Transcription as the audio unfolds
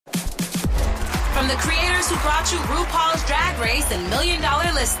From the creators who brought you RuPaul's Drag Race and $1 Million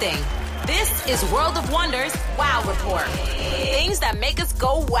Listing, this is World of Wonder's Wow Report. Things that make us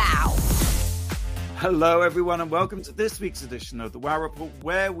go wow. Hello, everyone, and welcome to this week's edition of the Wow Report,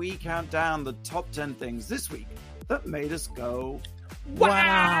 where we count down the top 10 things this week that made us go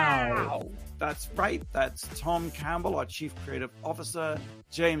wow. That's right. That's Tom Campbell, our Chief Creative Officer,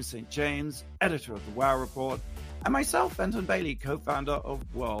 James St. James, editor of the Wow Report, and myself, Fenton Bailey, co-founder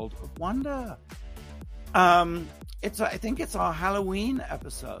of World of Wonder. I think it's our Halloween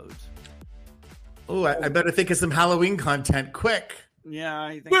episode. Oh, I better think of some Halloween content quick. Yeah,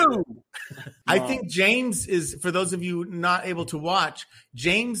 I think. I think James is, for those of you not able to watch,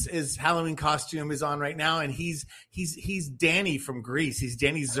 James's Halloween costume is on right now, and he's Danny from Grease. He's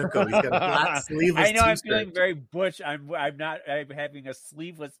Danny Zuko. He's got a black sleeveless. I know. T-shirt. I'm feeling very butch. I'm having a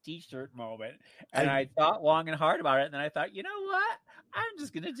sleeveless T-shirt moment, and I thought long and hard about it, and then I thought, you know what? I'm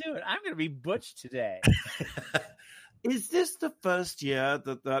just gonna do it. I'm gonna be butch today. Is this the first year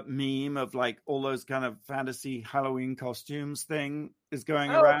that meme of like all those kind of fantasy Halloween costumes thing is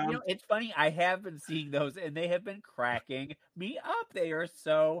going around? You know, it's funny. I have been seeing those, and they have been cracking me up. They are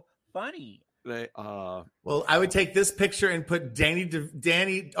so funny. They are. Well, I would take this picture and put Danny DeVito.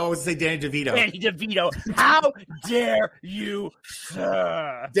 Danny DeVito. How dare you,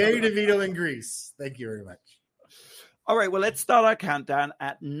 sir? Danny DeVito in Grease. Thank you very much. All right, well, let's start our countdown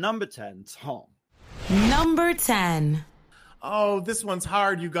at number 10, Tom. Number 10. Oh, this one's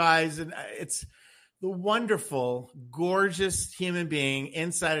hard, you guys. And it's the wonderful, gorgeous human being,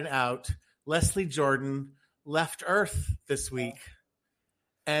 inside and out, Leslie Jordan, left Earth this week.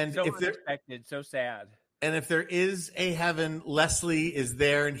 And so unexpected, so sad. And if there is a heaven, Leslie is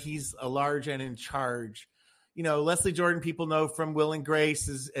there, and he's a large and in charge. You know, Leslie Jordan, people know from Will and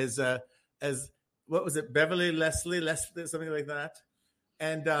Grace as what was it, Beverly Leslie, something like that.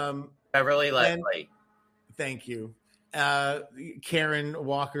 And Beverly Leslie. Thank you. Karen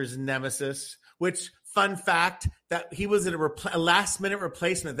Walker's nemesis, which, fun fact, that he was a last-minute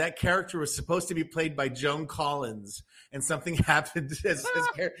replacement. That character was supposed to be played by Joan Collins, and something happened.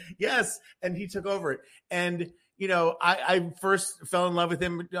 Yes, and he took over it. And, you know, I first fell in love with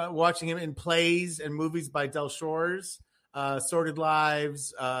him watching him in plays and movies by Del Shores, Sordid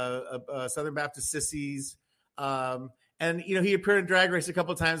Lives, Southern Baptist Sissies, and, you know, he appeared in Drag Race a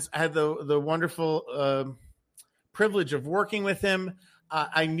couple of times. I had the wonderful privilege of working with him.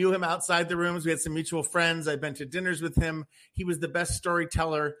 I knew him outside the rooms. We had some mutual friends. I'd been to dinners with him. He was the best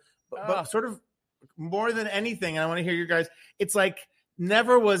storyteller. But sort of more than anything, and I want to hear you guys, it's like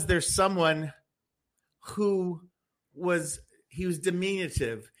never was there someone who was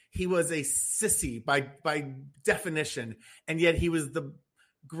diminutive. He was a sissy by definition, and yet he was one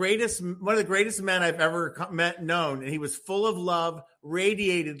of the greatest men I've ever known. And he was full of love,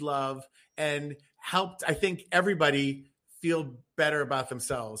 radiated love, and helped, I think, everybody feel better about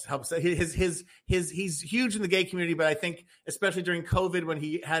themselves. He's huge in the gay community, but I think especially during COVID, when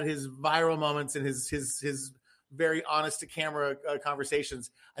he had his viral moments and his very honest to camera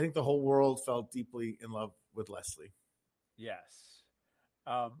conversations, I think the whole world fell deeply in love with Leslie. Yes.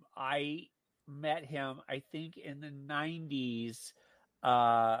 I met him, I think, in the 90s.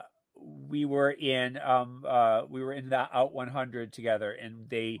 We were in the Out 100 together, and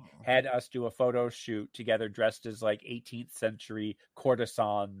they had us do a photo shoot together dressed as like 18th century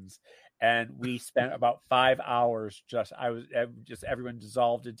courtesans, and we spent about 5 hours everyone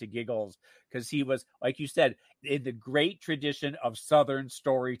dissolved into giggles, because he was, like you said, in the great tradition of Southern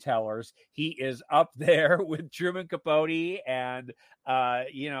storytellers. He is up there with Truman Capote and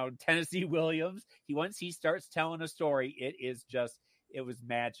Tennessee Williams. Once he starts telling a story, it was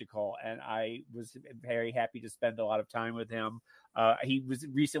magical, and I was very happy to spend a lot of time with him. He was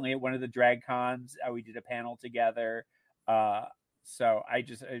recently at one of the drag cons. We did a panel together. So I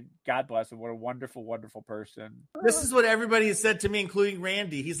just, God bless him. What a wonderful, wonderful person. This is what everybody has said to me, including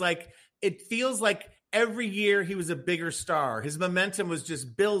Randy. He's like, it feels like every year he was a bigger star. His momentum was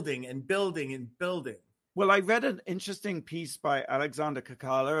just building and building and building. Well, I read an interesting piece by Alexander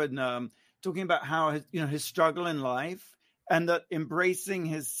Kakala and talking about how his struggle in life, and that embracing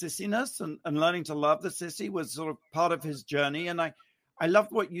his sissiness and learning to love the sissy was sort of part of his journey. And I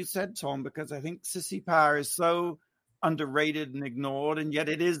loved what you said, Tom, because I think sissy power is so underrated and ignored, and yet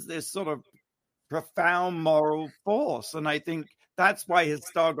it is this sort of profound moral force. And I think that's why his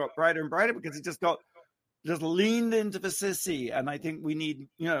star got brighter and brighter, because he just leaned into the sissy. And I think we need,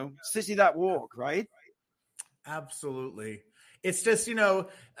 sissy that walk, right? Absolutely. It's just,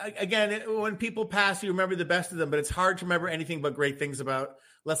 again, when people pass, you remember the best of them, but it's hard to remember anything but great things about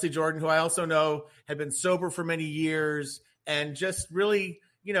Leslie Jordan, who I also know had been sober for many years and just really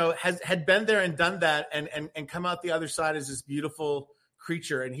had been there and done that and come out the other side as this beautiful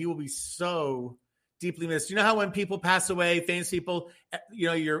creature. And he will be so deeply missed. You know how when people pass away, famous people,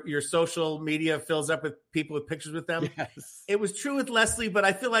 your social media fills up with people with pictures with them? Yes. It was true with Leslie, but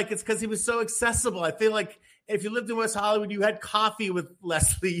I feel like it's because he was so accessible. I feel like if you lived in West Hollywood, you had coffee with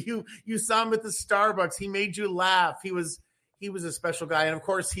Leslie. You saw him at the Starbucks. He made you laugh. He was a special guy. And of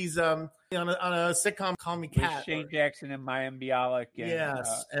course, he's on a sitcom, Call Me Kat. With Shane Jackson and Mayim Bialik.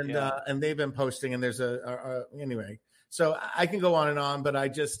 Yes. And they've been posting, and there's anyway. So I can go on and on, but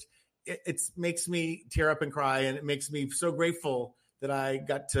it makes me tear up and cry, and it makes me so grateful that I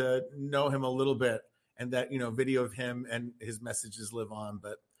got to know him a little bit, and that video of him and his messages live on,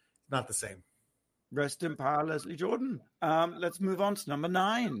 but not the same. Rest in power, Leslie Jordan. Let's move on to number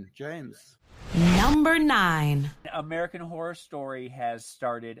 9, James. Number 9. American Horror Story has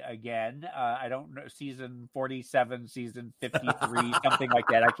started again. I don't know, season 47, season 53, something like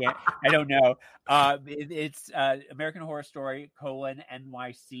that. I don't know. It's American Horror Story :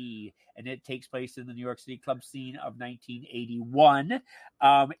 NYC, and it takes place in the New York City club scene of 1981.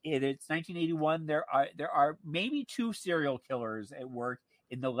 It's 1981. There are maybe 2 serial killers at work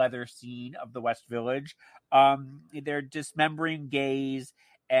in the leather scene of the West Village. They're dismembering gays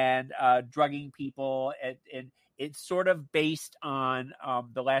and drugging people, and it's sort of based on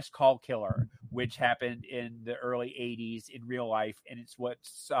The Last Call Killer, which happened in the early 80s in real life, and it's what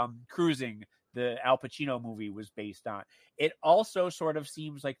Cruising, the Al Pacino movie, was based on. It also sort of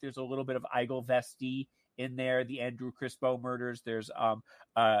seems like there's a little bit of Igel Vesti in there, the Andrew Crispo murders. There's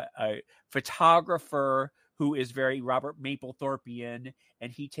a photographer who is very Robert Mapplethorpian,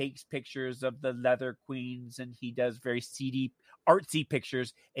 and he takes pictures of the leather queens, and he does very seedy, artsy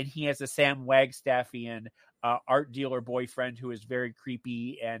pictures, and he has a Sam Wagstaffian art dealer boyfriend who is very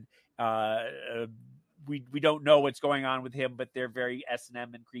creepy, and we don't know what's going on with him, but they're very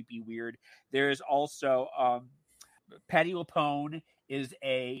S&M and creepy weird. There's also Patti LuPone is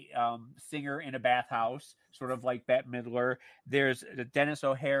a singer in a bathhouse, sort of like Bette Midler. There's Dennis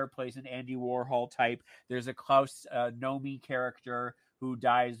O'Hare plays an Andy Warhol type. There's a Klaus Nomi character who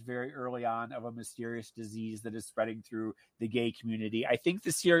dies very early on of a mysterious disease that is spreading through the gay community. I think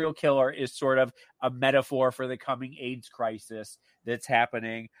the serial killer is sort of a metaphor for the coming AIDS crisis that's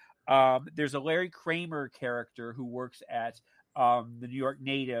happening. There's a Larry Kramer character who works at the New York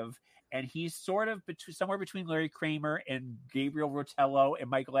Native, and he's sort of somewhere between Larry Kramer and Gabriel Rotello and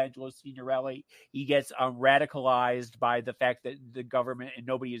Michelangelo Signorelli. He gets radicalized by the fact that the government and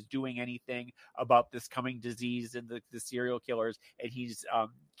nobody is doing anything about this coming disease and the serial killers, and he's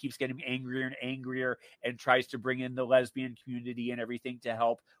keeps getting angrier and angrier and tries to bring in the lesbian community and everything to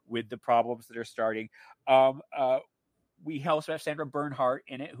help with the problems that are starting. We also have Sandra Bernhardt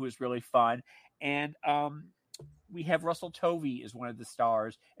in it, who is really fun, and we have Russell Tovey as one of the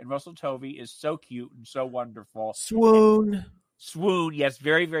stars, and Russell Tovey is so cute and so wonderful. Swoon, yes,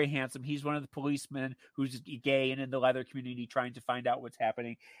 very, very handsome. He's one of the policemen who's gay and in the leather community trying to find out what's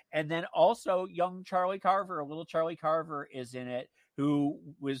happening. And then also young Charlie Carver, little Charlie Carver is in it, who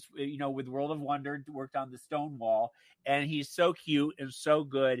was, with World of Wonder, worked on the Stonewall, and he's so cute and so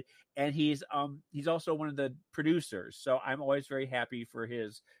good. And he's also one of the producers. So I'm always very happy for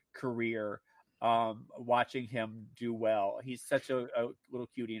his career. Watching him do well. He's such a little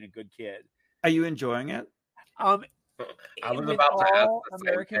cutie and a good kid. Are you enjoying it? I was about to ask the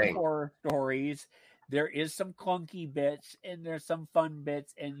American same Horror Stories, there is some clunky bits and there's some fun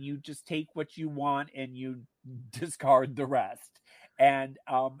bits, and you just take what you want and you discard the rest. And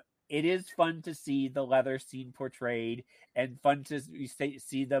it is fun to see the leather scene portrayed, and fun to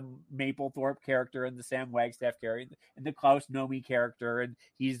see the Mapplethorpe character and the Sam Wagstaff character and the Klaus Nomi character, and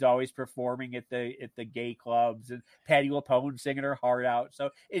he's always performing at the gay clubs, and Patti LuPone singing her heart out. So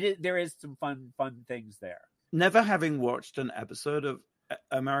there is some fun things there. Never having watched an episode of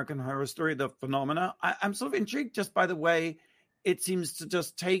American Horror Story, The Phenomena, I'm sort of intrigued just by the way it seems to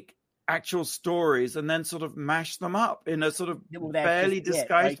just take actual stories and then sort of mash them up in a sort of barely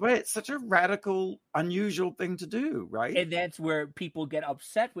disguised way. It's such a radical, unusual thing to do, right? And that's where people get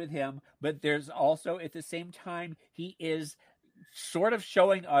upset with him. But there's also, at the same time, he is sort of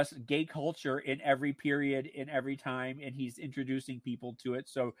showing us gay culture in every period, in every time, and he's introducing people to it.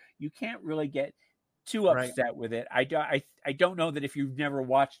 So you can't really get too upset with it. I don't know that if you've never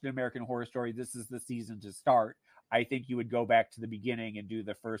watched an American Horror Story, this is the season to start. I think you would go back to the beginning and do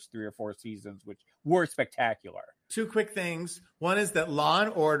the first 3 or 4 seasons, which were spectacular. 2 quick things. One is that Law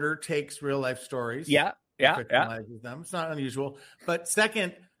and Order takes real life stories. Yeah. Them. It's not unusual. But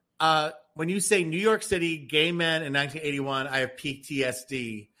second, when you say New York City, gay men in 1981, I have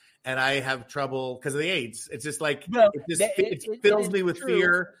PTSD. and I have trouble because of the AIDS. It's just like it fills me with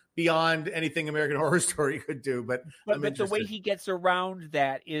fear beyond anything American Horror Story could do. But the way he gets around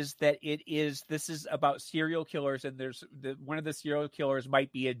that is that this is about serial killers, and one of the serial killers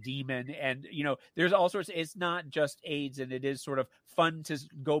might be a demon, and there's all sorts. It's not just AIDS, and it is sort of fun to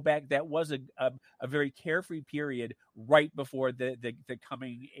go back. That was a very carefree period right before the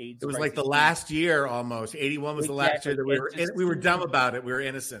coming AIDS. It was like the last year almost. 81 was the last year that we were dumb about it. We were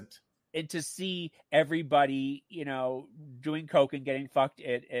innocent. And to see everybody, doing coke and getting fucked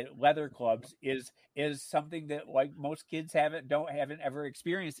at leather clubs is something that like most kids haven't ever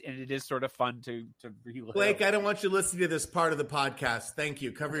experienced, and it is sort of fun to relive. Blake, I don't want you listening to this part of the podcast. Thank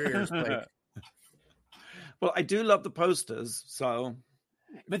you. Cover your ears, Blake. Well, I do love the posters, so.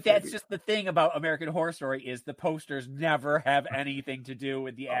 But that's just the thing about American Horror Story is the posters never have anything to do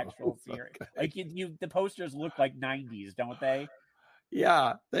with the actual series. Like the posters look like 90s, don't they?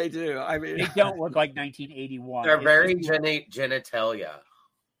 Yeah, they do. I mean, they don't look like 1981. They're very genitalia.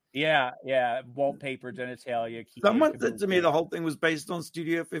 Yeah, wallpaper genitalia. Someone said to me the whole thing was based on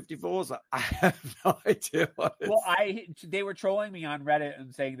Studio 54. So I have no idea what. Well, they were trolling me on Reddit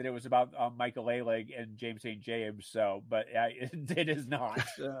and saying that it was about Michael Ehrlich and James St. James. So, but it is not.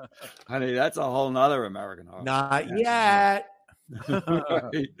 Honey, that's a whole nother American Horror. Not yet.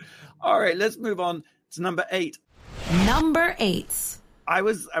 All right, let's move on to number 8. Number 8. I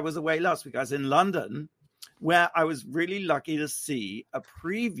was away last week. I was in London, where I was really lucky to see a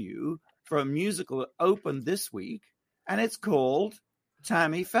preview for a musical that opened this week, and it's called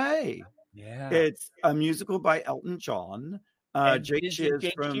Tammy Faye. Yeah, it's a musical by Elton John. Jake Shears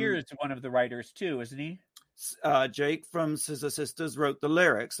is one of the writers too, isn't he? Jake from Scissor Sisters wrote the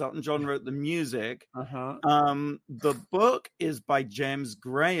lyrics. Elton John wrote the music. The book is by James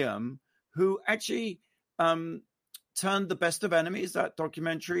Graham, who actually turned The Best of Enemies, that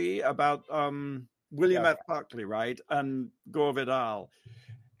documentary about William F. Buckley, right? And Gore Vidal.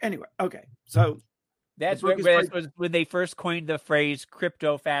 Anyway, okay. So that's when they first coined the phrase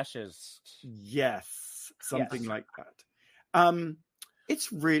crypto-fascist. Yes, something like that.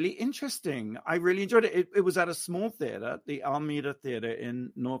 It's really interesting. I really enjoyed it. It was at a small theater, the Almeida Theater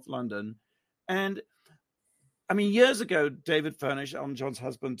in North London. And I mean, years ago, David Furnish, Elton John's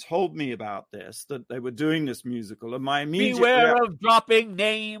husband, told me about this, that they were doing this musical. And my immediate beware of dropping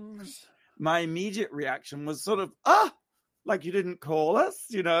names. My immediate reaction was sort of, like you didn't call us,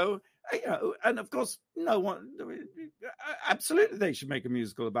 and of course, no one, absolutely they should make a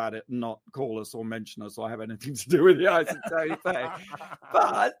musical about it and not call us or mention us or have anything to do with the Eyes of Tammy Faye.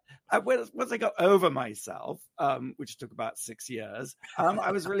 But once I got over myself, which took about 6 years,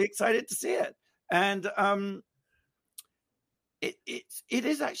 I was really excited to see it. And it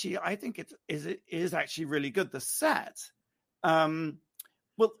is actually, I think it is actually really good. The set,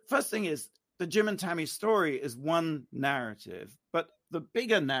 well, first thing is the Jim and Tammy story is one narrative, but the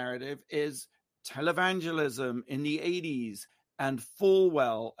bigger narrative is televangelism in the 80s and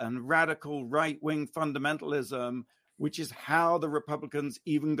Falwell and radical right-wing fundamentalism, which is how the Republicans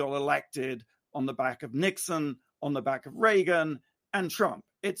even got elected on the back of Nixon, on the back of Reagan and Trump.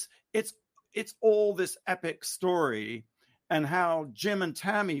 It's all this epic story, and how Jim and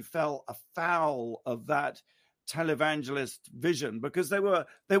Tammy fell afoul of that televangelist vision because they were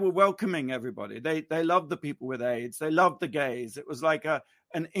welcoming everybody. They loved the people with AIDS. They loved the gays. It was like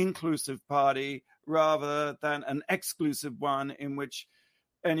an inclusive party rather than an exclusive one in which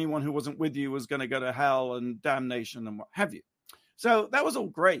anyone who wasn't with you was going to go to hell and damnation and what have you. So that was all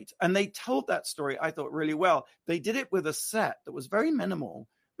great. And they told that story, I thought, really well. They did it with a set that was very minimal,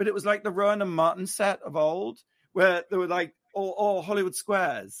 but it was like the Rowan and Martin set of old, where there were like all Hollywood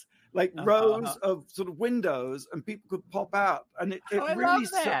squares, like rows of sort of windows, and people could pop out. And it I really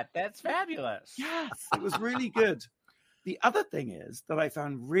love that. That's fabulous. Yes, it was really good. The other thing is that I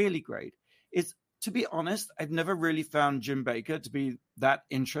found really great is, to be honest, I've never really found Jim Baker to be that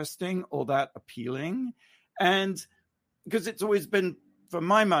interesting or that appealing. And because it's always been, for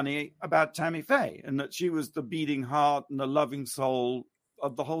my money, about Tammy Faye, and that she was the beating heart and the loving soul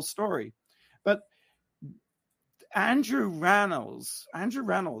of the whole story. But Andrew Rannells. I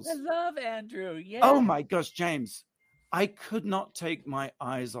love Andrew. Yeah. Oh my gosh, James. I could not take my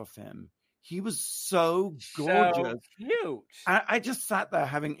eyes off him. He was so gorgeous. So cute. I just sat there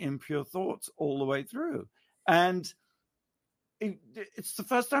having impure thoughts all the way through. And it's the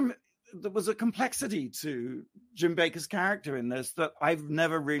first time there was a complexity to Jim Baker's character in this that I've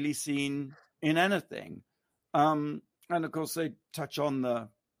never really seen in anything. And of course, they touch on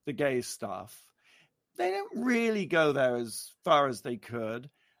the gay stuff. They don't really go there as far as they could,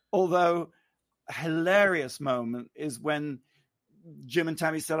 although a hilarious moment is when Jim and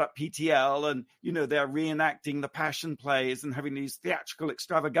Tammy set up PTL, and they're reenacting the Passion plays and having these theatrical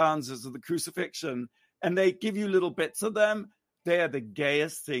extravaganzas of the crucifixion, and they give you little bits of them. They are the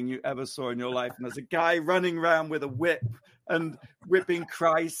gayest thing you ever saw in your life. And there's a guy running around with a whip and whipping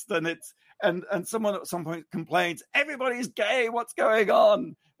Christ, and someone at some point complains, "Everybody's gay. What's going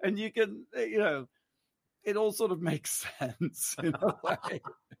on?" And you can, it all sort of makes sense in a way.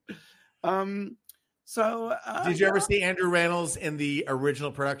 Did you ever see Andrew Rannells in the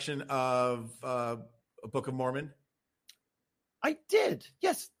original production of Book of Mormon? I did.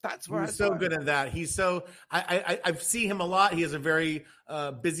 Yes, that's where he's so good at that. He's so I've seen him a lot. He has a very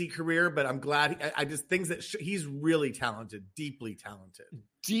busy career, but I'm glad. I just things that he's really talented, deeply talented,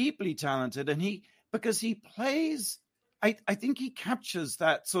 and because he plays. I think he captures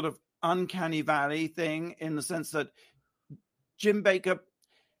that sort of uncanny valley thing in the sense that Jim Bakker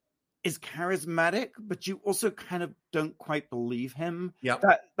is charismatic, but you also kind of don't quite believe him. Yep.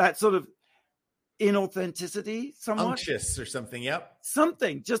 That sort of inauthenticity, somewhat unctuous or something. Yep.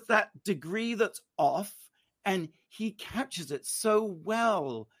 Something, just that degree that's off, and he captures it so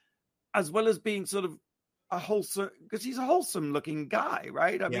well as being sort of a wholesome, because he's a wholesome looking guy,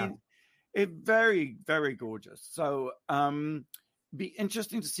 right? I mean, it very, very gorgeous. So be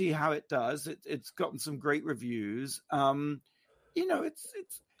interesting to see how it does. It's gotten some great reviews.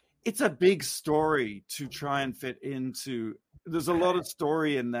 It's a big story to try and fit into. There's a lot of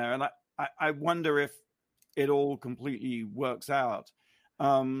story in there, and I wonder if it all completely works out.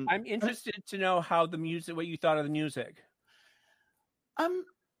 I'm interested to know how what you thought of the music.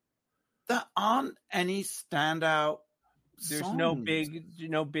 There aren't any standout. There's songs. no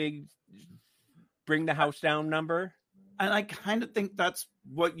big bring the house down number. And I kind of think that's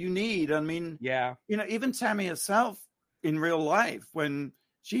what you need. I mean, yeah, even Tammy herself in real life, when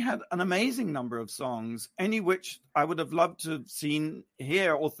she had an amazing number of songs, any which I would have loved to have seen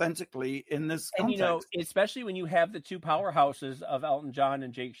here authentically in this context. And, especially when you have the two powerhouses of Elton John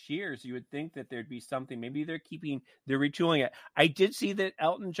and Jake Shears, you would think that there'd be something. Maybe they're retooling it. I did see that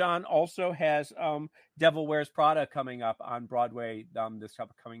Elton John also has Devil Wears Prada coming up on Broadway this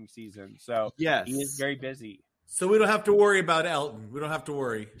upcoming season. So yes, he is very busy. So we don't have to worry about Elton. We don't have to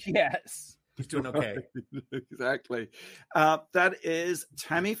worry. Yes. He's doing okay. Exactly. That is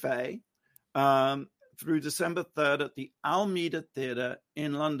Tammy Faye through December 3rd at the Almeida Theatre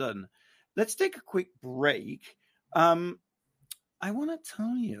in London. Let's take a quick break. I want to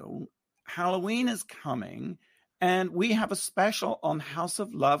tell you, Halloween is coming, and we have a special on House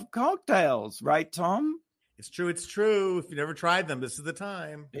of Love cocktails. Right, Tom? It's true. It's true. If you've never tried them, this is the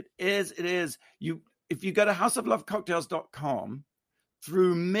time. It is. It is. If you go to houseoflovecocktails.com,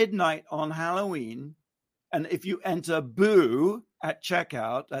 through midnight on Halloween, and if you enter BOO at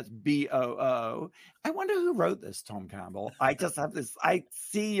checkout, that's BOO. I wonder who wrote this, Tom Campbell. I just have this. I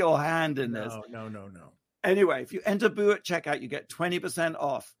see your hand in this. No. Anyway, if you enter BOO at checkout, you get 20%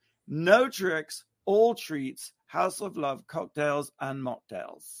 off. No tricks, all treats. House of Love cocktails and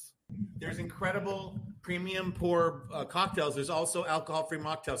mocktails. There's incredible premium pour cocktails. There's also alcohol-free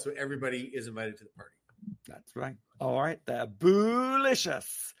mocktails, so everybody is invited to the party. That's right. All right, they're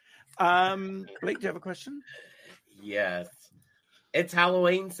boolicious. Blake, do you have a question? Yes. It's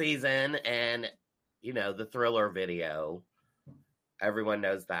Halloween season, and, the Thriller video. Everyone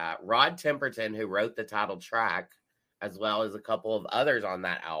knows that. Rod Temperton, who wrote the title track, as well as a couple of others on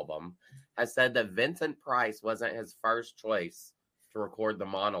that album, has said that Vincent Price wasn't his first choice to record the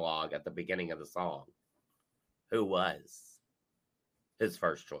monologue at the beginning of the song. Who was his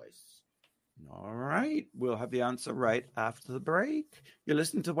first choice? All right. We'll have the answer right after the break. You're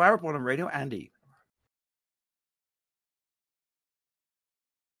listening to Wow Report on Radio Andy.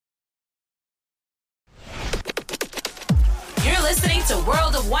 You're listening to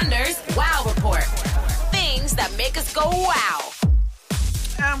World of Wonders Wow Report. Things that make us go wow.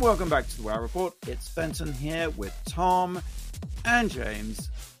 And welcome back to the Wow Report. It's Benson here with Tom and James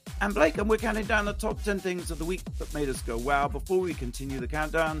and Blake, and we're counting down the top 10 things of the week that made us go wow. Before we continue the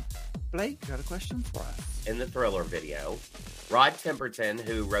countdown, Blake, you got a question for us? In the Thriller video, Rod Temperton,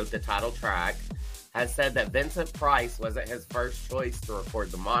 who wrote the title track, has said that Vincent Price wasn't his first choice to record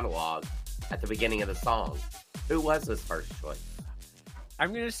the monologue at the beginning of the song. Who was his first choice?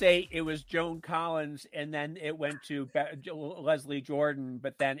 I'm going to say it was Joan Collins, and then it went to Leslie Jordan,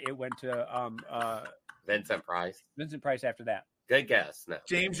 but then it went to Vincent Price. Vincent Price after that. Good guess. No.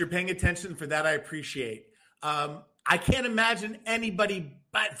 James, you're paying attention. For that, I appreciate. I can't imagine anybody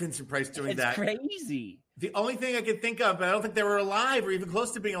but Vincent Price doing that. It's crazy. The only thing I could think of, but I don't think they were alive or even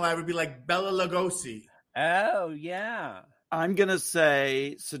close to being alive, would be like Bela Lugosi. Oh, yeah. I'm going to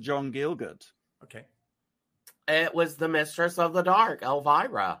say Sir John Gielgud. Okay. It was the Mistress of the Dark,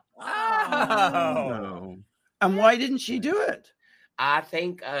 Elvira. Oh. And why didn't she do it? I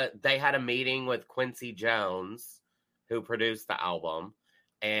think they had a meeting with Quincy Jones, who produced the album,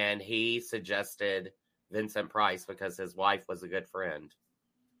 and he suggested Vincent Price because his wife was a good friend.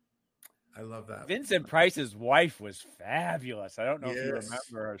 I love that. Vincent Price's wife was fabulous. I don't know if you Yes.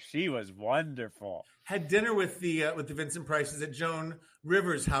 remember her. She was wonderful. Had dinner with the Vincent Prices at Joan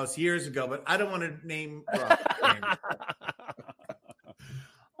Rivers' house years ago, but I don't want to name names.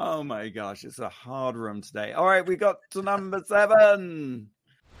 Oh my gosh, it's a hard room today. All right, we got to number 7.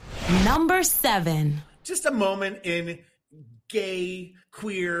 Number 7. Just a moment in gay,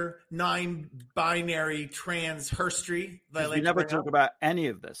 queer, non-binary, trans history. We never talk about any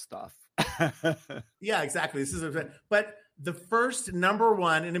of this stuff. Yeah, exactly. This is but the first number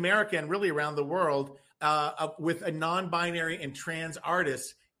one in America and really around the world with a non-binary and trans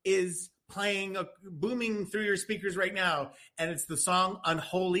artist is playing, booming through your speakers right now, and it's the song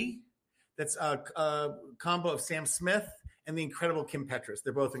 "Unholy." That's a combo of Sam Smith and the incredible Kim Petras.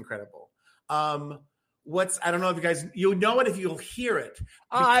 They're both incredible. I don't know if you guys, you'll know it if you'll hear it.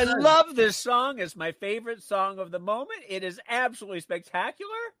 I love this song. It's my favorite song of the moment. It is absolutely spectacular.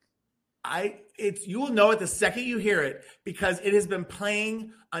 You will know it the second you hear it because it has been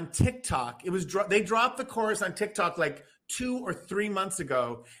playing on TikTok. They dropped the chorus on TikTok like 2 or 3 months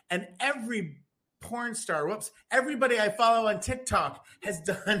ago, and every porn star, everybody I follow on TikTok has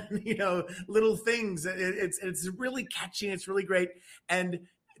done, little things. It's really catchy. It's really great. And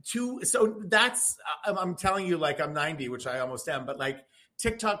so that's, I'm telling you, like I'm 90, which I almost am, but like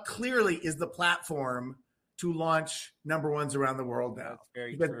TikTok clearly is the platform to launch number ones around the world now.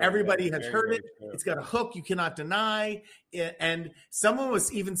 Because everybody has heard it. True. It's got a hook you cannot deny. And someone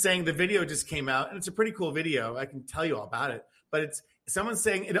was even saying the video just came out, and it's a pretty cool video. I can tell you all about it. But someone's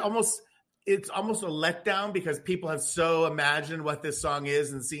saying it's almost a letdown because people have so imagined what this song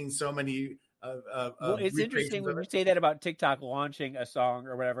is and seen so many. Well, it's interesting when you say that about TikTok launching a song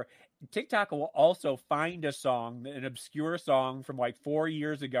or whatever. TikTok will also find a song, an obscure song from like 4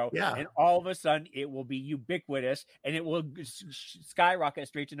 years ago, and all of a sudden it will be ubiquitous and it will skyrocket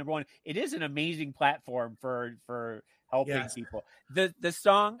straight to number one. It is an amazing platform for helping people. The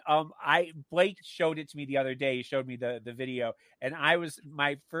song, Blake showed it to me the other day. He showed me the video, and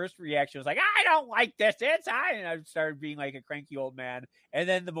my first reaction was like, I don't like this. And I started being like a cranky old man. And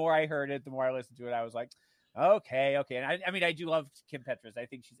then the more I heard it, the more I listened to it, I was like, okay. And I mean, I do love Kim Petras. I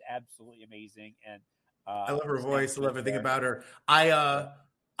think she's absolutely amazing. And I love her voice. I love everything about her.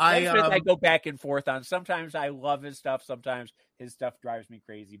 I go back and forth on. Sometimes I love his stuff. Sometimes his stuff drives me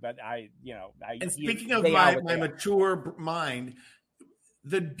crazy. But And speaking of my mature mind,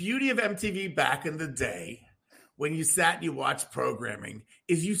 the beauty of MTV back in the day, when you sat and you watched programming,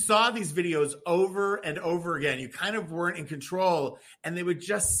 is you saw these videos over and over again. You kind of weren't in control, and they would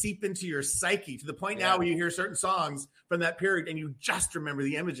just seep into your psyche to the point now where you hear certain songs from that period and you just remember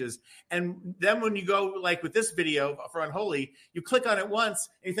the images. And then when you go like with this video for Unholy, you click on it once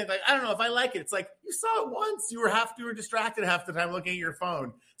and you think like, I don't know if I like it. It's like you saw it once. You were distracted half the time looking at your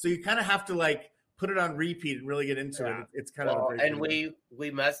phone. So you kind of have to like put it on repeat and really get into it. It's kind of a great and we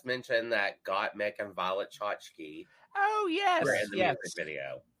must mention that Gottmik and Violet Chachki. Oh yes, were in the music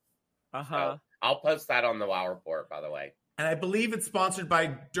video. So I'll post that on the Wow Report, by the way. And I believe it's sponsored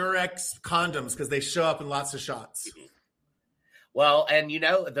by Durex condoms because they show up in lots of shots. Mm-hmm. Well, and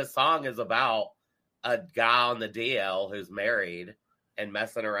the song is about a guy on the DL who's married and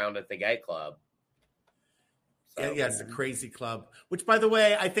messing around at the gay club. So, it's a crazy club, which, by the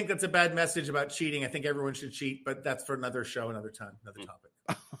way, I think that's a bad message about cheating. I think everyone should cheat, but that's for another show, another time, another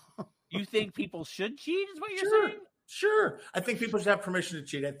topic. You think people should cheat is what you're saying? Sure. I think people should have permission to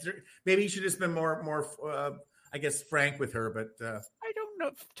cheat. Maybe you should just been more I guess, frank with her, but I don't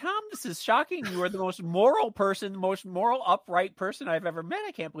know. Tom, this is shocking. You are the most moral person, the most moral, upright person I've ever met.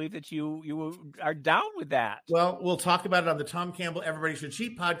 I can't believe that you are down with that. Well, we'll talk about it on the Tom Campbell Everybody Should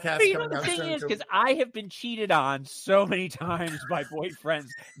Cheat podcast. But the thing is, because I have been cheated on so many times by boyfriends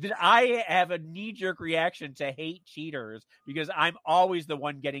that I have a knee-jerk reaction to hate cheaters because I'm always the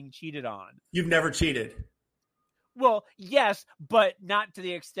one getting cheated on. You've never cheated. Well, yes, but not to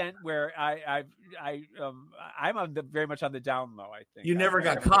the extent where I'm very much on the down low. I think you never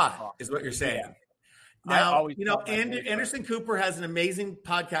got caught, is what you're saying. Yeah. Now, Anderson Cooper has an amazing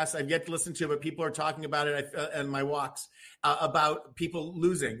podcast I've yet to listen to, but people are talking about it on my walks about people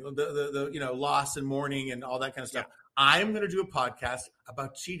losing the loss and mourning and all that kind of stuff. Yeah. I'm going to do a podcast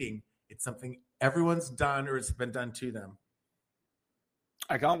about cheating. It's something everyone's done or it's been done to them.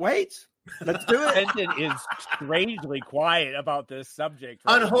 I can't wait. Let's do it. Brendan is strangely quiet about this subject.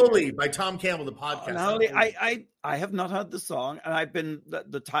 Right Unholy here. by Tom Campbell, the podcast. Unholy. I have not heard the song, and I've been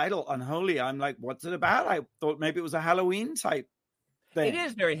the title Unholy. I'm like, what's it about? I thought maybe it was a Halloween type thing. It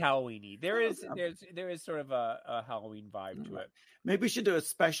is very Halloweeny. There is sort of a Halloween vibe to it. Maybe we should do a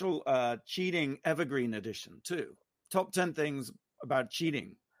special cheating evergreen edition too. Top 10 things about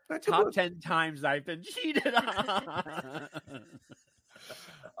cheating. Top 10 times I've been cheated on.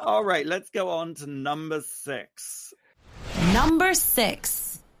 All right, let's go on to number 6. Number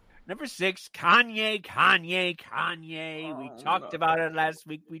 6. Number 6, Kanye. We talked about it last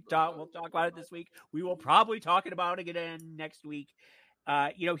week. We'll talk about it this week. We will probably talk about it again next week.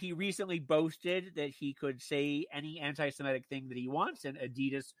 He recently boasted that he could say any anti-Semitic thing that he wants, and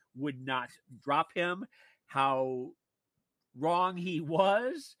Adidas would not drop him. How wrong he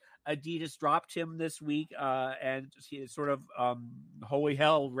was. Adidas dropped him this week, and he sort of holy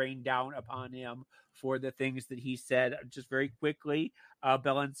hell rained down upon him for the things that he said. Just very quickly,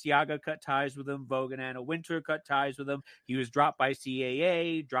 Balenciaga cut ties with him. Vogue and Anna Wintour cut ties with him. He was dropped by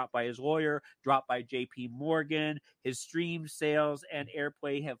CAA, dropped by his lawyer, dropped by JP Morgan. His stream sales and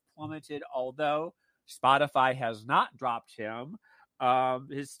airplay have plummeted, although Spotify has not dropped him.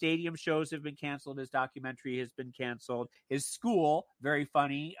 His stadium shows have been canceled. His documentary has been canceled. His school, very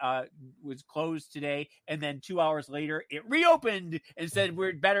funny, was closed today. And then 2 hours later, it reopened and said,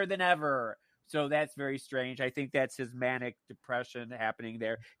 we're better than ever. So that's very strange. I think that's his manic depression happening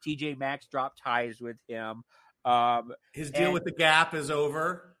there. TJ Maxx dropped ties with him. His deal with the Gap is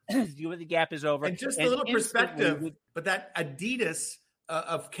over. His deal with the Gap is over. And just a little perspective, but that Adidas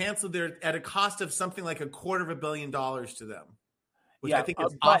have canceled at a cost of something like $250 million to them. Which I think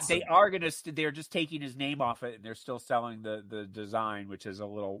is awesome. But they are they're just taking his name off it, and they're still selling the design, which is a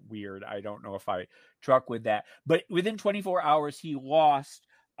little weird. I don't know if I truck with that. But within 24 hours, he lost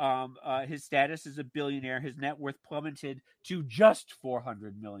his status as a billionaire. His net worth plummeted to just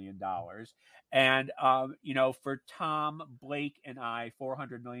 $400 million. And, for Tom, Blake, and I,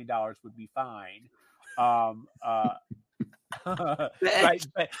 $400 million would be fine. Right,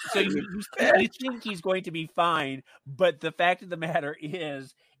 but so you think he's going to be fine, but the fact of the matter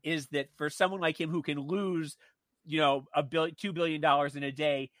is that for someone like him who can lose, $2 billion in a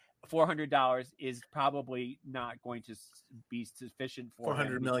day, $400 is probably not going to be sufficient for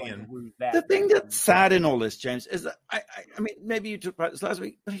 $400 million. The thing that's sad in all this, James, is that I mean, maybe you talked about this last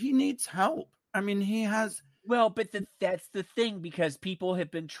week, but he needs help. I mean, he has. Well, but that's the thing, because people have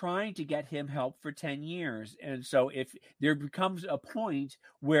been trying to get him help for 10 years. And so if there becomes a point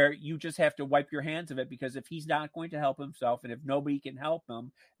where you just have to wipe your hands of it, because if he's not going to help himself and if nobody can help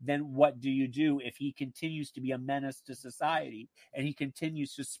him, then what do you do if he continues to be a menace to society and he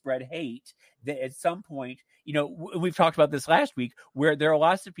continues to spread hate? That at some point, we've talked about this last week, where there are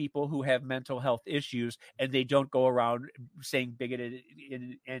lots of people who have mental health issues and they don't go around saying bigoted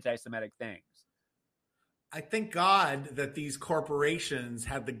and anti-Semitic things. I thank God that these corporations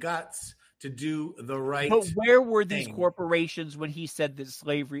had the guts to do the right But where were these thing. corporations when he said that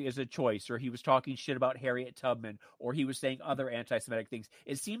slavery is a choice, or he was talking shit about Harriet Tubman, or he was saying other anti-Semitic things?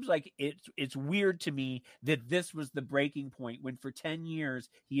 It seems like it's weird to me that this was the breaking point, when for 10 years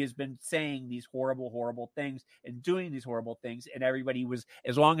he has been saying these horrible, horrible things and doing these horrible things, and everybody was,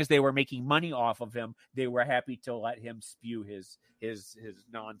 as long as they were making money off of him, they were happy to let him spew his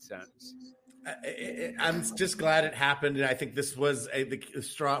nonsense. I'm just glad it happened, and I think this was the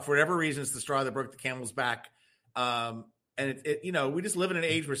straw. For whatever reason, it's the straw that broke the camel's back. And we just live in an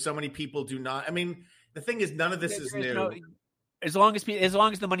age where so many people do not. I mean, the thing is, none of this is new. As long as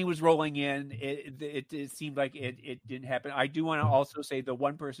the money was rolling in, it seemed like it didn't happen. I do want to also say the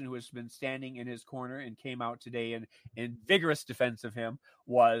one person who has been standing in his corner and came out today in vigorous defense of him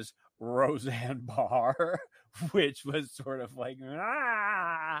was Roseanne Barr, which was sort of like,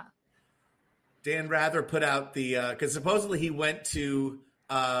 Dan Rather put out because supposedly he went to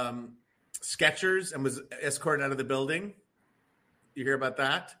Skechers and was escorted out of the building. You hear about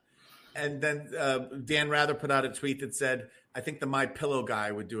that? And then Dan Rather put out a tweet that said, I think the My Pillow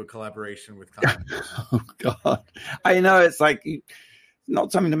guy would do a collaboration with Kanye. Oh, God. I know it's like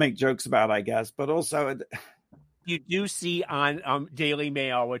not something to make jokes about, I guess, but also. You do see on Daily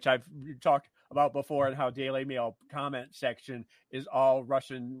Mail, which I've talked about before, and how Daily Mail comment section is all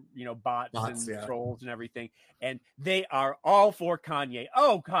Russian, bots and trolls and everything. And they are all for Kanye.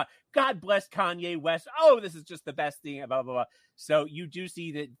 Oh, God bless Kanye West. Oh, this is just the best thing, blah, blah, blah. So you do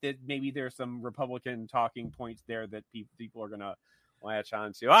see that maybe there's some Republican talking points there that people are going to latch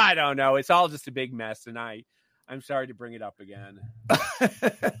on to. I don't know. It's all just a big mess. And I'm sorry to bring it up again.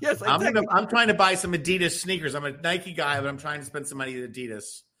 Yes, I'm trying to buy some Adidas sneakers. I'm a Nike guy, but I'm trying to spend some money at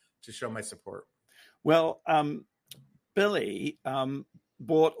Adidas. to show my support. Well, Billy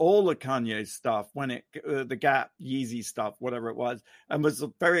bought all the Kanye stuff when the Gap Yeezy stuff, whatever it was, and was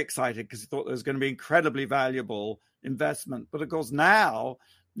very excited because he thought it was going to be incredibly valuable investment. But of course now,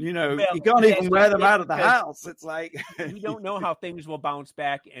 you can't even wear them out of the house. It's like we don't know how things will bounce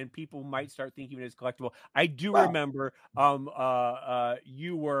back, and people might start thinking it is collectible. I do remember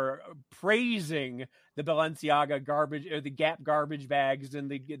you were praising the Balenciaga garbage, or the Gap garbage bags,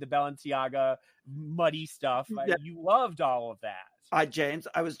 and the Balenciaga muddy stuff. Yeah. You loved all of that. James,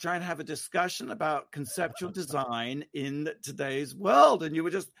 I was trying to have a discussion about conceptual design in today's world, and you were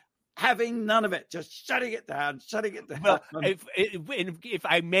just having none of it, just shutting it down. Well, if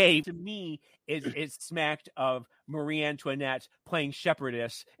I may, to me, it smacked of Marie Antoinette playing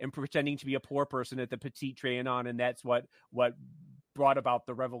shepherdess and pretending to be a poor person at the Petit Trianon, and that's what brought about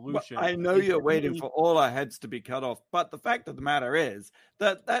the revolution. Well, I know you're waiting for all our heads to be cut off, but the fact of the matter is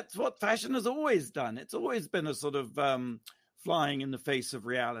that that's what fashion has always done. It's always been a sort of flying in the face of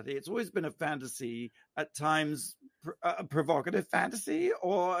reality. It's always been a fantasy, at times a provocative fantasy,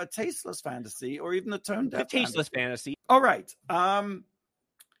 or a tasteless fantasy, or even a tone deaf tasteless fantasy. All right. I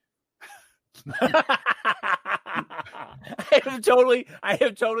have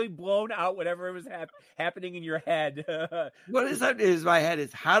totally blown out whatever was happening in your head. What is happening in my head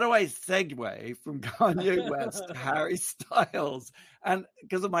is, how do I segue from Kanye West to Harry Styles? And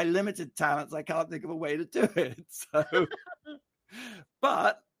because of my limited talents, I can't think of a way to do it. So,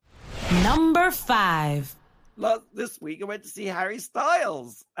 but number 5. This week I went to see Harry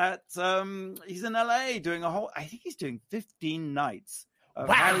Styles at he's in LA doing I think he's doing 15 nights of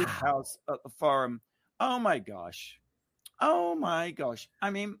Harry's house at the Forum. Oh my gosh. I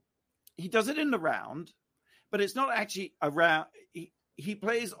mean, he does it in the round, but it's not actually a round. He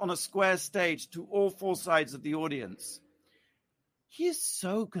plays on a square stage to all 4 sides of the audience. He is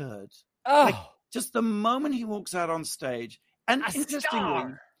so good. Like, just the moment he walks out on stage, and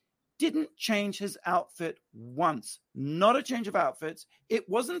interestingly, didn't change his outfit once. Not a change of outfits. It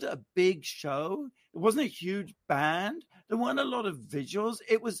wasn't a big show. It wasn't a huge band. There weren't a lot of visuals.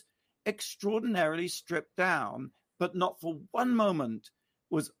 It was extraordinarily stripped down, but not for one moment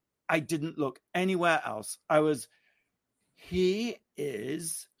I didn't look anywhere else. He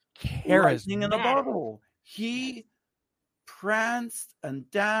is lightning in a bottle. He pranced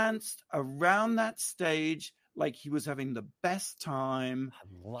and danced around that stage like he was having the best time.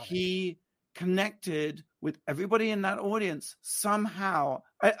 He connected with everybody in that audience somehow.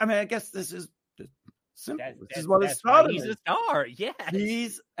 I mean, I guess this is simple. This is what it started. He's a star. Yeah,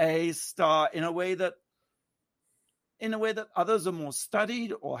 he's a star in a way that others are more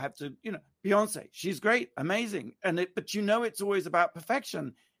studied or have to. Beyonce, she's great, amazing, but it's always about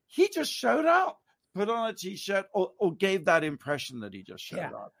perfection. He just showed up, put on a t-shirt, or gave that impression that he just showed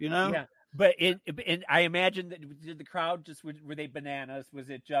up. Yeah. But I imagine that, did the crowd were they bananas? Was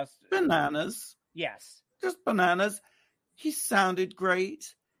it just bananas? Yes, just bananas. He sounded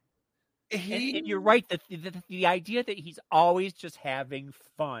great. And you're right, the idea that he's always just having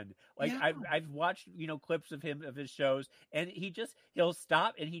fun. Like I've watched clips of his shows, and he'll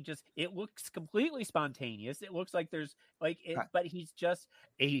stop and it looks completely spontaneous. It looks like there's but he's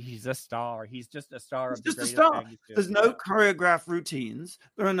a star. He's just a star. He's just a star. There's no choreographed routines.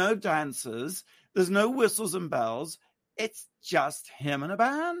 There are no dancers. There's no whistles and bells. It's just him and a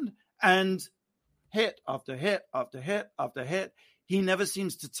band, and hit after hit after hit after hit. He never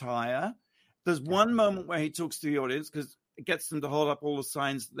seems to tire. There's one moment where he talks to the audience because it gets them to hold up all the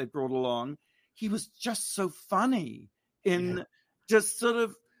signs that they brought along. He was just so funny just sort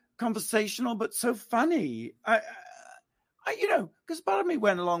of conversational, but so funny. I because part of me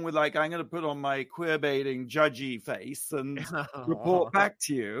went along with I'm going to put on my queer baiting judgy face and report back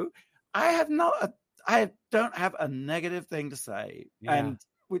to you. I don't have a negative thing to say, and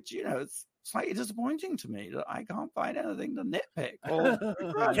which it's slightly disappointing to me that I can't find anything to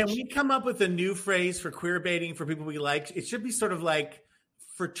nitpick. Can we come up with a new phrase for queer baiting for people we like? It should be sort of like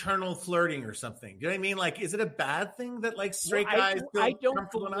fraternal flirting or something. Do you know what I mean? Like, is it a bad thing that straight guys I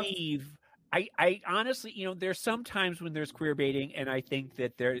don't believe enough? I honestly, there's some times when there's queer baiting, and I think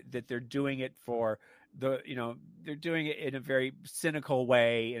that they're doing it for they're doing it in a very cynical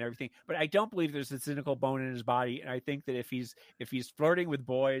way and everything, but I don't believe there's a cynical bone in his body. And I think that if he's flirting with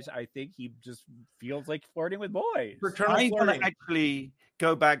boys, I think he just feels like flirting with boys. I want to actually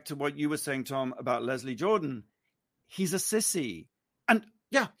go back to what you were saying, Tom, about Leslie Jordan. He's a sissy, and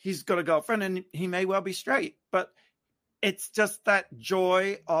he's got a girlfriend, and he may well be straight, but it's just that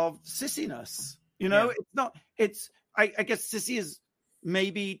joy of sissiness. It's not. I guess sissy is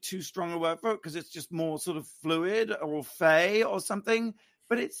maybe too strong a word for it because it's just more sort of fluid or fey or something,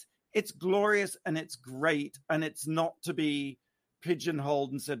 but it's glorious and it's great, and it's not to be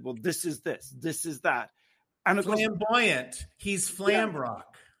pigeonholed and said, well, this is this is that. And of course, flamboyant. He's flamrock.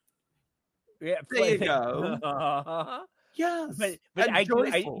 Yeah, there you go. Yes, but and I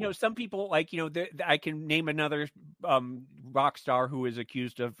joyful. some people like, I can name another rock star who is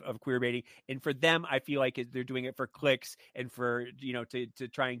accused of queer baiting, and for them, I feel like they're doing it for clicks and for to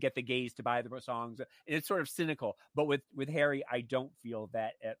try and get the gays to buy the songs, and it's sort of cynical. But with Harry, I don't feel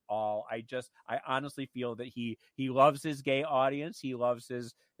that at all. I honestly feel that he loves his gay audience, he loves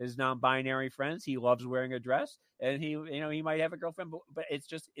his non-binary friends, he loves wearing a dress, and he might have a girlfriend, but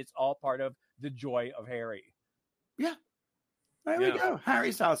it's all part of the joy of Harry. Yeah. There we go.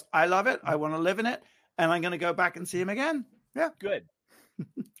 Harry's house. I love it. I want to live in it. And I'm going to go back and see him again. Yeah. Good.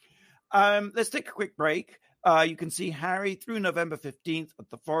 Let's take a quick break. You can see Harry through November 15th at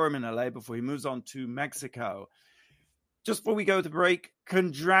the Forum in LA before he moves on to Mexico. Just before we go to break,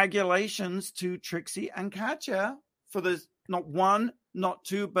 congratulations to Trixie and Katya for the not one, not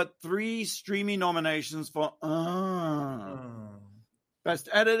two, but 3 streaming nominations for Best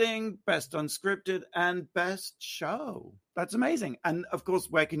Editing, Best Unscripted, and Best Show. That's amazing. And of course,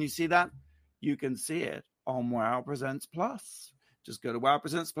 where can you see that? You can see it on Wow Presents Plus. Just go to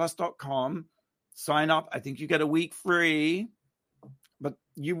wowpresentsplus.com, sign up. I think you get a week free, but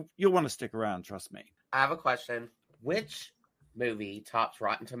you'll want to stick around, trust me. I have a question. Which movie tops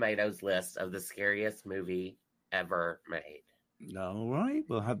Rotten Tomatoes list of the scariest movie ever made? All right,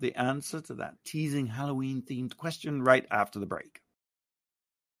 we'll have the answer to that teasing Halloween-themed question right after the break.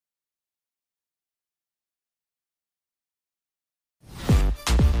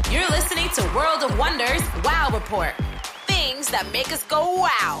 You're listening to World of Wonders Wow Report. Things that make us go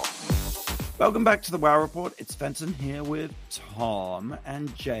wow. Welcome back to the Wow Report. It's Fenton here with Tom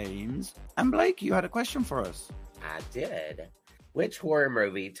and James. And Blake, you had a question for us. I did. Which horror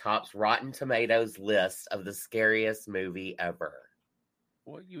movie tops Rotten Tomatoes list of the scariest movie ever?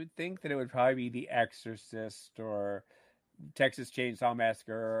 Well, you would think that it would probably be The Exorcist or Texas Chainsaw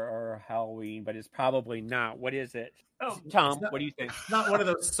Massacre or Halloween, but it's probably not. What is it? Oh, Tom, what do you think? It's not one of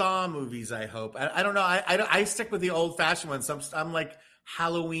those Saw movies, I hope. I don't know. I stick with the old-fashioned ones. I'm like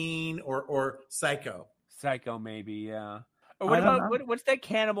Halloween or Psycho. Psycho, maybe, yeah. Or what about what's that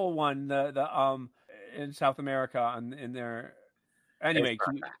cannibal one? The in South America in there. Anyway,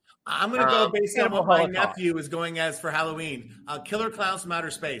 I'm going to go based on what my nephew is going as for Halloween. Killer Clowns from Outer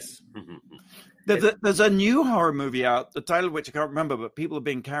Space. There's a new horror movie out, the title of which I can't remember, but people are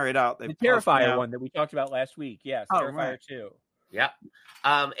being carried out. The Terrifier one that we talked about last week. Yes, Terrifier 2. Yep.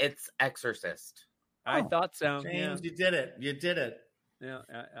 It's Exorcist. I thought so. James, you did it. You did it. Yeah.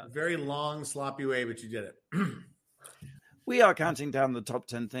 Very long, sloppy way, but you did it. We are counting down the top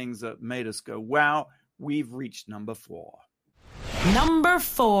 10 things that made us go, wow. We've reached number 4. Number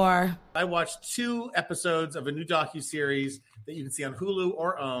 4. I watched 2 episodes of a new docuseries that you can see on Hulu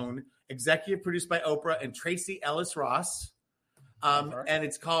or OWN, executive produced by Oprah and Tracy Ellis Ross. And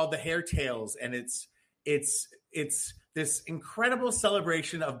it's called The Hair Tales. And it's this incredible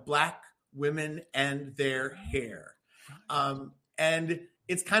celebration of Black women and their hair. And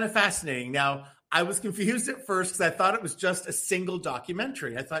it's kind of fascinating. Now, I was confused at first because I thought it was just a single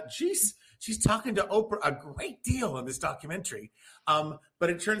documentary. I thought, geez, she's talking to Oprah a great deal in this documentary. But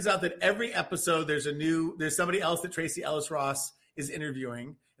it turns out that every episode there's somebody else that Tracy Ellis Ross is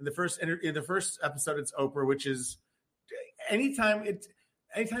interviewing. In the first episode, it's Oprah, which is anytime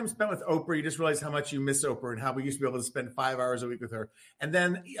spent with Oprah, you just realize how much you miss Oprah and how we used to be able to spend 5 hours a week with her. And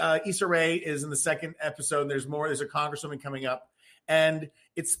then Issa Rae is in the second episode. And there's a congresswoman coming up, and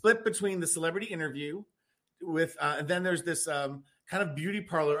it's split between the celebrity interview with, and then there's this kind of beauty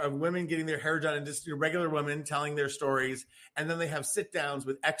parlor of women getting their hair done and just regular women telling their stories. And then they have sit downs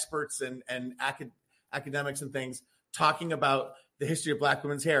with experts and academics and things talking about the history of Black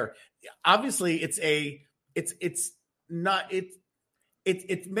women's hair. Obviously, it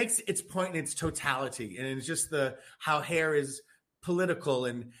makes its point in its totality, and it's just how hair is political.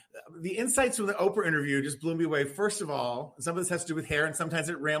 And the insights from the Oprah interview just blew me away. First of all, some of this has to do with hair, and sometimes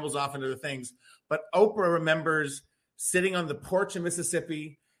it rambles off into other things. But Oprah remembers sitting on the porch in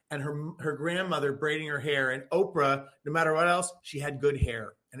Mississippi and her grandmother braiding her hair. And Oprah, no matter what else, she had good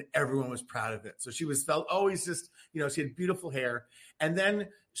hair, and everyone was proud of it. So she felt always just, she had beautiful hair. And then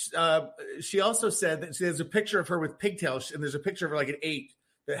she also said that there's a picture of her with pigtails, and there's a picture of her like at 8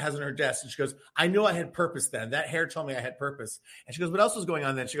 that has on her desk. And she goes, I knew I had purpose then. That hair told me I had purpose. And she goes, what else was going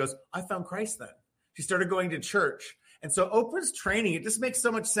on then? She goes, I found Christ then. She started going to church. And so Oprah's training, it just makes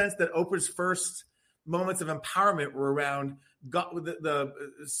so much sense that Oprah's first moments of empowerment were around God,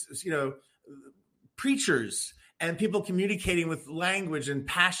 the preachers and people communicating with language and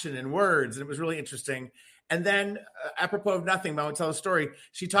passion and words. And it was really interesting. And then, apropos of nothing, but I want to tell a story.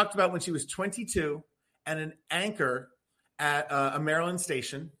 She talked about when she was 22 and an anchor at a Maryland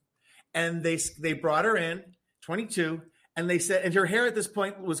station. And they brought her in, 22, and they said, and her hair at this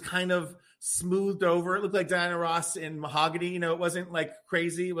point was kind of smoothed over. It looked like Diana Ross in Mahogany. You know, it wasn't like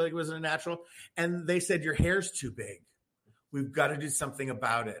crazy, like it wasn't a natural. And they said, your hair's too big. We've got to do something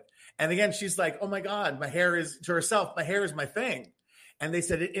about it. And again, she's like, oh my God, my hair is, to herself, my hair is my thing. And they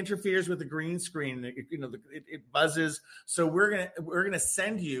said it interferes with the green screen. It buzzes. So we're gonna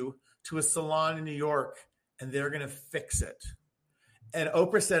send you to a salon in New York, and they're gonna fix it. And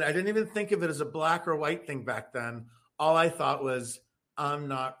Oprah said, I didn't even think of it as a black or white thing back then. All I thought was, I'm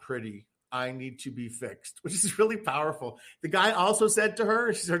not pretty. I need to be fixed, which is really powerful. The guy also said to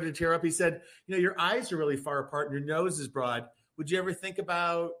her, she started to tear up. He said, you know, your eyes are really far apart and your nose is broad. Would you ever think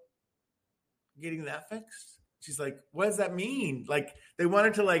about getting that fixed? She's like, what does that mean? Like, they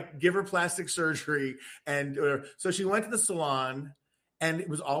wanted to like give her plastic surgery. And so she went to the salon, and it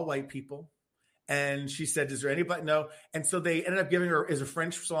was all white people. And she said, is there anybody? No. And so they ended up giving her, as a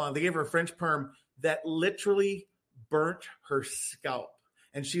French salon, they gave her a French perm that literally burnt her scalp.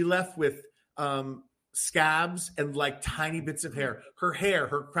 And she left with scabs and like tiny bits of hair. Her hair,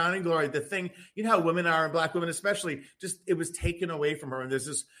 her crowning glory, the thing, you know how women are, and black women especially, just it was taken away from her. And there's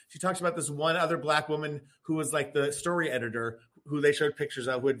this, she talks about this one other black woman who was like the story editor, who they showed pictures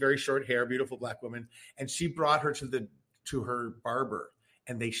of, who had very short hair, beautiful black woman. And she brought her to her barber,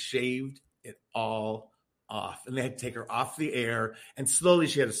 and they shaved it all off. And they had to take her off the air. And slowly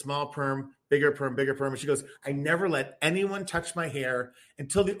she had a small perm, bigger perm, bigger perm. And she goes, I never let anyone touch my hair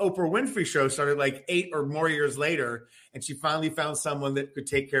until the Oprah Winfrey Show started like 8 or more years later. And she finally found someone that could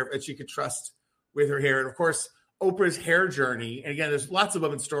take care of it, she could trust with her hair. And of course, Oprah's hair journey. And again, there's lots of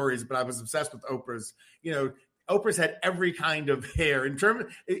women's stories, but I was obsessed with Oprah's. You know, Oprah's had every kind of hair. In terms,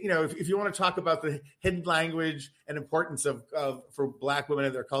 you know, if you want to talk about the hidden language and importance of for black women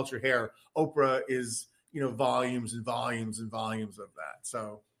and their culture hair, Oprah is, you know, volumes and volumes and volumes of that.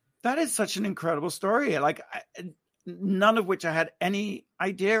 So that is such an incredible story. Like none of which I had any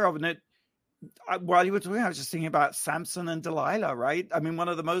idea of. And it, while you were talking, I was just thinking about Samson and Delilah, right? I mean, one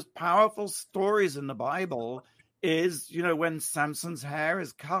of the most powerful stories in the Bible is, you know, when Samson's hair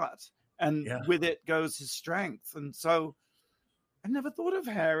is cut, and with it goes his strength. And so I never thought of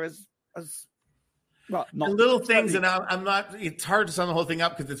hair as well, not little things. And I'm not, it's hard to sum the whole thing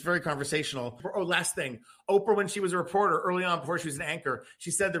up because it's very conversational. Oh, last thing. Oprah, when she was a reporter early on, before she was an anchor, she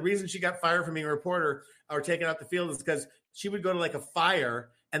said the reason she got fired from being a reporter or taken out the field is because she would go to like a fire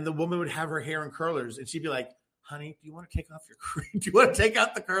and the woman would have her hair in curlers. And she'd be like, honey, do you want to take off your, do you want to take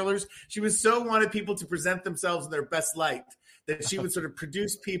out the curlers? She was so wanted people to present themselves in their best light that she would sort of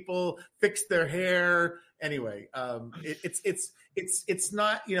produce people, fix their hair. Anyway, it's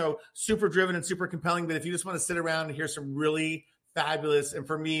not, you know, super driven and super compelling, but if you just want to sit around and hear some really fabulous, and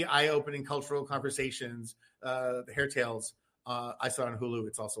for me, eye-opening cultural conversations, the Hair Tales, I saw it on Hulu.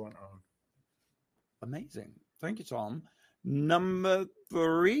 It's also on OWN. Amazing. Thank you, Tom. Number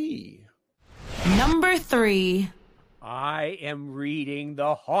 3. I am reading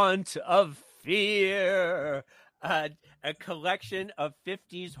The Haunt of Fear, a collection of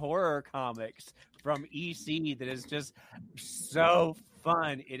 50s horror comics from EC that is just so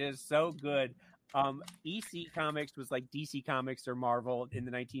fun. It is so good. EC Comics was like DC Comics or Marvel in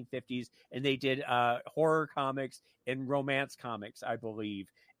the 1950s, and they did horror comics and romance comics, I believe,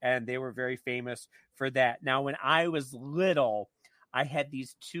 and they were very famous for that. Now, when I was little, I had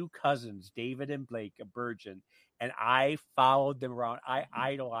these 2 cousins, David and Blake, a virgin, and I followed them around. I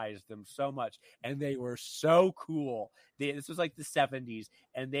idolized them so much, and they were so cool. This was like the 70s,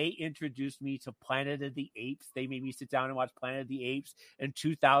 and they introduced me to Planet of the Apes. They made me sit down and watch Planet of the Apes and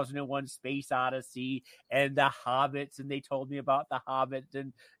 2001 Space Odyssey and The Hobbits, and they told me about The Hobbit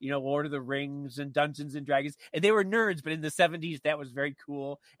and, you know, Lord of the Rings and Dungeons and Dragons. And they were nerds, but in the 70s, that was very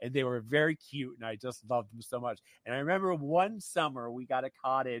cool, and they were very cute, and I just loved them so much. And I remember one summer, we got a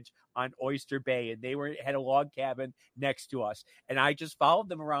cottage on Oyster Bay, and they had a log cabin next to us, and I just followed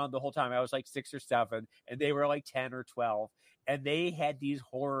them around the whole time. I was like 6 or 7, and they were like 10 or 12, and they had these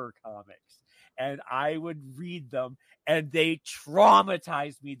horror comics, and I would read them, and they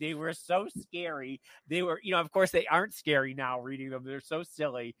traumatized me. They were so scary. They were, you know, of course they aren't scary now reading them. They're so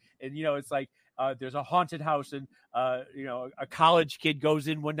silly. And, you know, it's like there's a haunted house in a college kid goes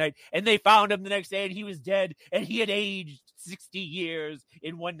in one night and they found him the next day and he was dead and he had aged 60 years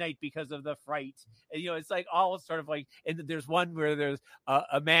in one night because of the fright. And, it's like all sort of like, and there's one where there's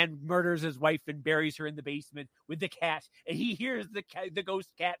a man murders his wife and buries her in the basement with the cat, and he hears the ghost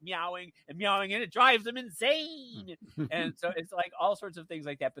cat meowing and it drives him insane. And so it's like all sorts of things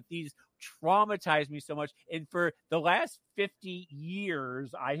like that. But these traumatized me so much. And for the last 50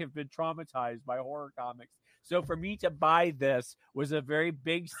 years, I have been traumatized by horror comics. So for me to buy this was a very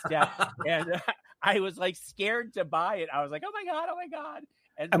big step. And I was like scared to buy it. I was like, oh my God.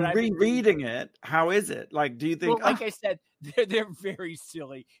 And rereading it, how is it? Like, do you think? Well, like I said, they're very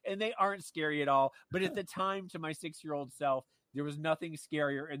silly and they aren't scary at all. But at the time, to my 6-year-old self, there was nothing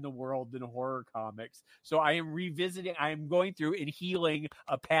scarier in the world than horror comics. So I am going through and healing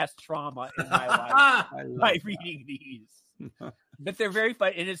a past trauma in my life by reading these. But they're very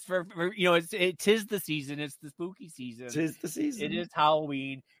fun, and it's for tis the season. It's the spooky season. Tis the season. It is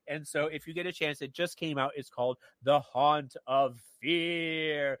Halloween, and so if you get a chance, it just came out. It's called The Haunt of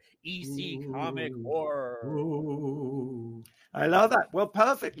Fear. EC Comic Horror. Ooh. I love that. Well,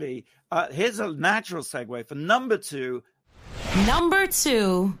 perfectly. Here's a natural segue for number 2. Number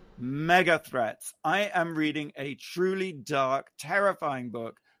 2. Mega Threats. I am reading a truly dark, terrifying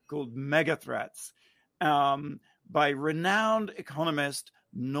book called Mega Threats. By renowned economist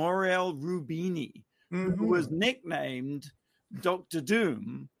Nouriel Roubini, who was nicknamed Dr.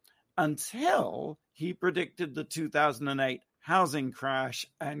 Doom until he predicted the 2008 housing crash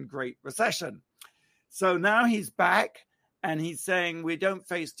and Great Recession. So now he's back and he's saying we don't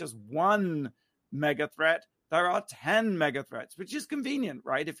face just one mega threat. There are 10 mega threats, which is convenient,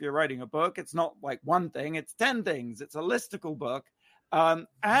 right? If you're writing a book, it's not like one thing, it's 10 things. It's a listicle book.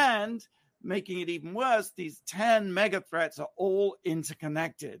 And making it even worse, these 10 mega threats are all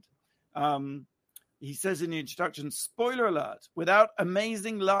interconnected. He says in the introduction, spoiler alert, without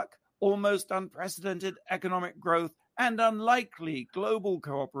amazing luck, almost unprecedented economic growth, and unlikely global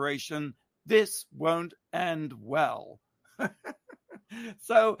cooperation, this won't end well.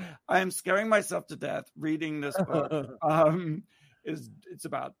 So I'm scaring myself to death reading this book. It's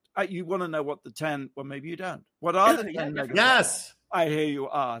about, you want to know what the 10, well, maybe you don't. What are the 10 mega threats? Yes. I hear you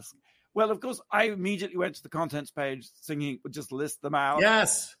ask. Well, of course, I immediately went to the contents page thinking it would just list them out.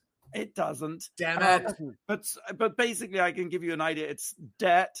 Yes. It doesn't. Damn it. But basically, I can give you an idea. It's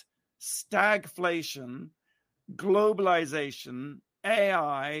debt, stagflation, globalization,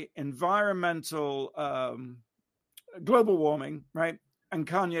 AI, environmental, global warming, right? And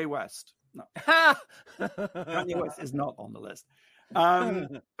Kanye West. No. Kanye West is not on the list.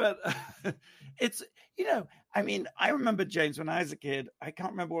 But it's, I mean, I remember, James, when I was a kid, I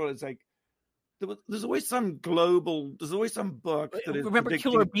can't remember what it was like. There's always some book that is remember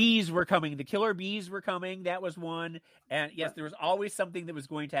predicting... Killer Bees were coming. The Killer Bees were coming. That was one. And yes, there was always something that was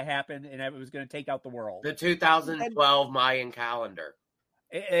going to happen and it was going to take out the world. The 2012 Mayan calendar.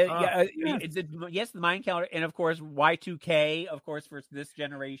 Yes, the Mayan calendar, and of course Y2K, of course, for this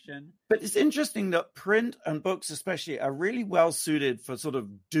generation. But it's interesting that print and books, especially, are really well suited for sort of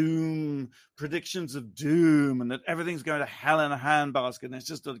doom predictions of doom, and that everything's going to hell in a handbasket, and it's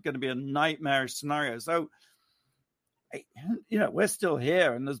just going to be a nightmarish scenario. So, we're still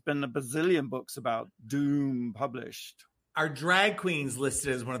here, and there's been a bazillion books about doom published. Are drag queens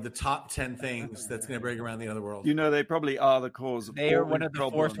listed as one of the top 10 things that's going to bring around the other world? They probably are the cause of They are one of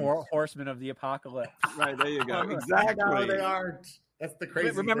the four horsemen of the apocalypse. Right, there you go. Exactly. No, they aren't. That's the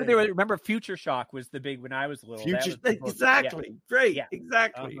crazy remember thing. Remember Future Shock was the big when I was little. Exactly. Yeah. Great. Yeah.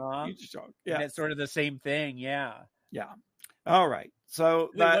 Exactly. Future Shock. Yeah. And it's sort of the same thing. Yeah. Yeah. All right. So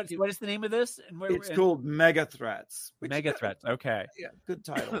what is the name of this? It's called Mega Threats. Mega Threats. Okay. Yeah. Good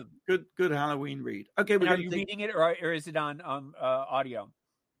title. good Halloween read. Okay. Are you reading it or is it on audio?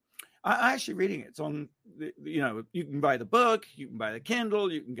 I'm actually reading it. It's on, you can buy the book, you can buy the Kindle,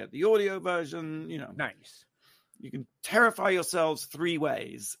 you can get the audio version, Nice. You can terrify yourselves 3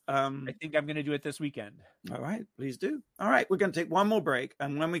 ways. I think I'm going to do it this weekend. All right, please do. All right, we're going to take one more break.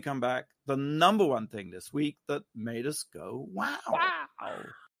 And when we come back, the number one thing this week that made us go, wow. Wow.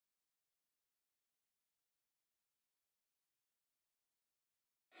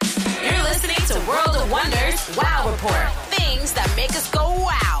 You're listening to World of Wonders Wow Report. Things that make us go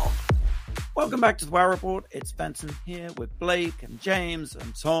wow. Welcome back to the Wow Report. It's Benson here with Blake and James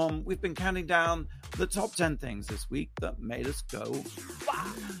and Tom. We've been counting down the top 10 things this week that made us go,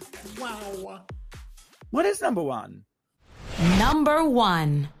 wow. Wow. What is number 1? Number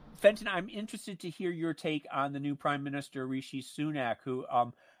 1. Fenton, I'm interested to hear your take on the new Prime Minister, Rishi Sunak, who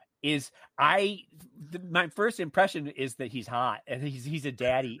my first impression is that he's hot and he's a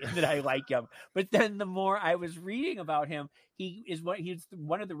daddy and that I like him. But then the more I was reading about him, he's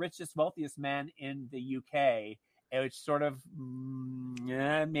one of the richest, wealthiest men in the UK. Which sort of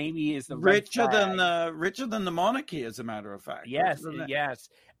maybe is the richer than the monarchy, as a matter of fact. Yes, yes.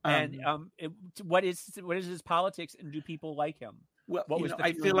 And what is his politics, and do people like him? Well,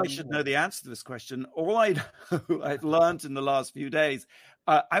 I feel I should know the answer to this question. All I've learned in the last few days,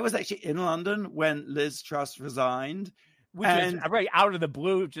 I was actually in London when Liz Truss resigned, which was right out of the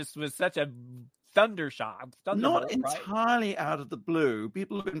blue. Just was such a thunderbolt. Not entirely out of the blue.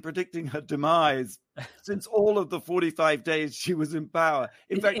 People have been predicting her demise since all of the 45 days she was in power.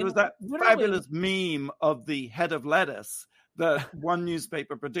 In fact, it was that fabulous meme of the head of lettuce that one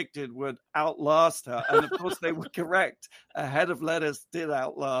newspaper predicted would outlast her. And of course, they were correct. A head of lettuce did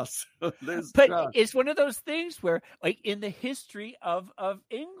outlast Liz But Truss. It's one of those things where, like, in the history of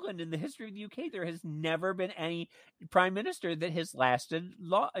England, in the history of the UK, there has never been any prime minister that has lasted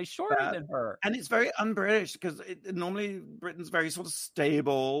shorter than her. And it's very un-British, because normally Britain's very sort of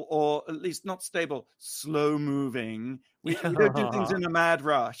stable, or at least not stable, slow-moving. We don't do things in a mad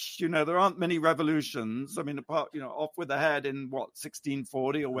rush. There aren't many revolutions. I mean, apart, off with the head in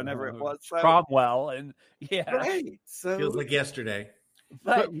 1640 or whenever it was. So. Cromwell and right. So feels like yesterday.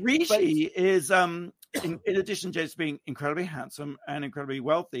 But Rishi is, in addition to just being incredibly handsome and incredibly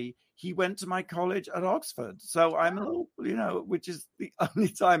wealthy, he went to my college at Oxford. So I'm a little, which is the only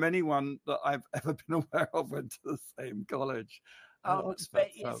time anyone that I've ever been aware of went to the same college. But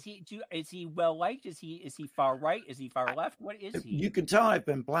is he well liked? Is he far right? Is he far left? What is he? You can tell I've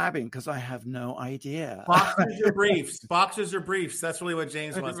been blabbing because I have no idea. Boxers or briefs? Boxers or briefs? That's really what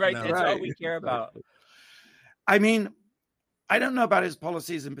James wants to know. That's all we care about. I mean, I don't know about his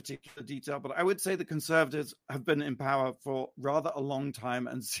policies in particular detail, but I would say the Conservatives have been in power for rather a long time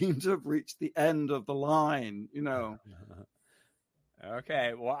and seem to have reached the end of the line,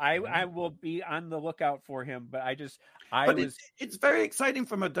 Okay, well, I will be on the lookout for him, but it's very exciting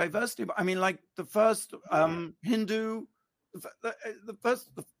from a diversity. I mean, like the first Hindu,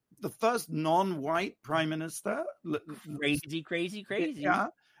 the first non-white prime minister, crazy, yeah,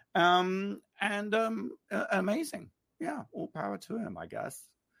 and amazing, yeah. All power to him, I guess.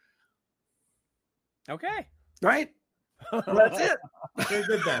 Okay, right. That's it. Very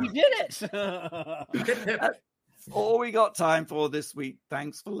good then. We did it. All we got time for this week.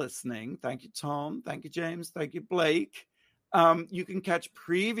 Thanks for listening. Thank you, Tom. Thank you, James. Thank you, Blake. You can catch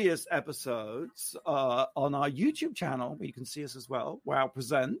previous episodes on our YouTube channel, where you can see us as well. Wow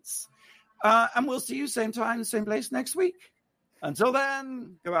Presents. And we'll see you same time, same place next week. Until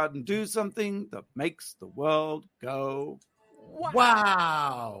then, go out and do something that makes the world go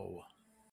wow.